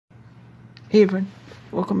Hey everyone,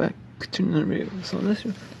 welcome back to another video. So in this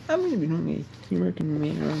video, I'm going to be doing a American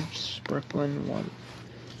Manor sparkling water.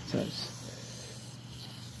 It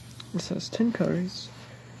says 10 calories,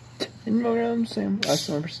 10 milligrams of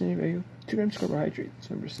 7% value, 2 grams carbohydrates,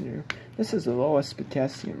 7% value. This is the lowest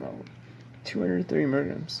potassium level, 230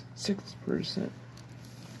 milligrams, 6%.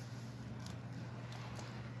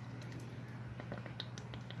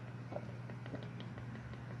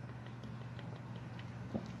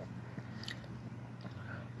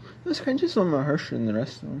 This kind of just a little more harsher than the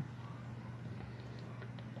rest of them.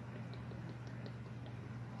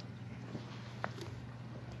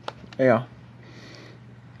 Yeah.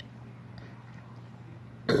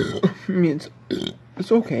 I mean,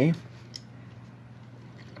 it's okay.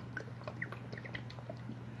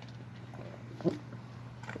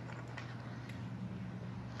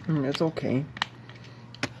 It's okay.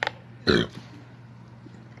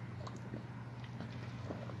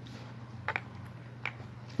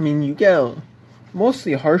 I mean, you get a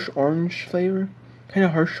mostly harsh orange flavor, kind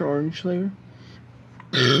of harsh orange flavor.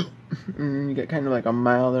 And you get kind of like a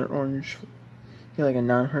milder orange, you get like a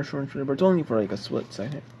non-harsh orange flavor, but it's only for like a split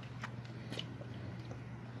second.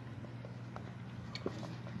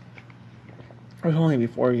 It's only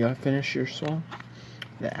before you finish your swallow,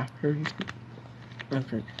 after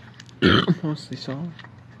mostly swallow,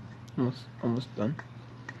 almost done.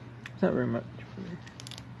 It's not very much.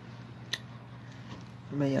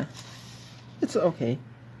 But yeah, it's okay.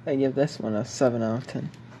 I give this one a 7 out of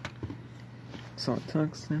 10. So until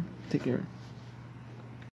next time, take care.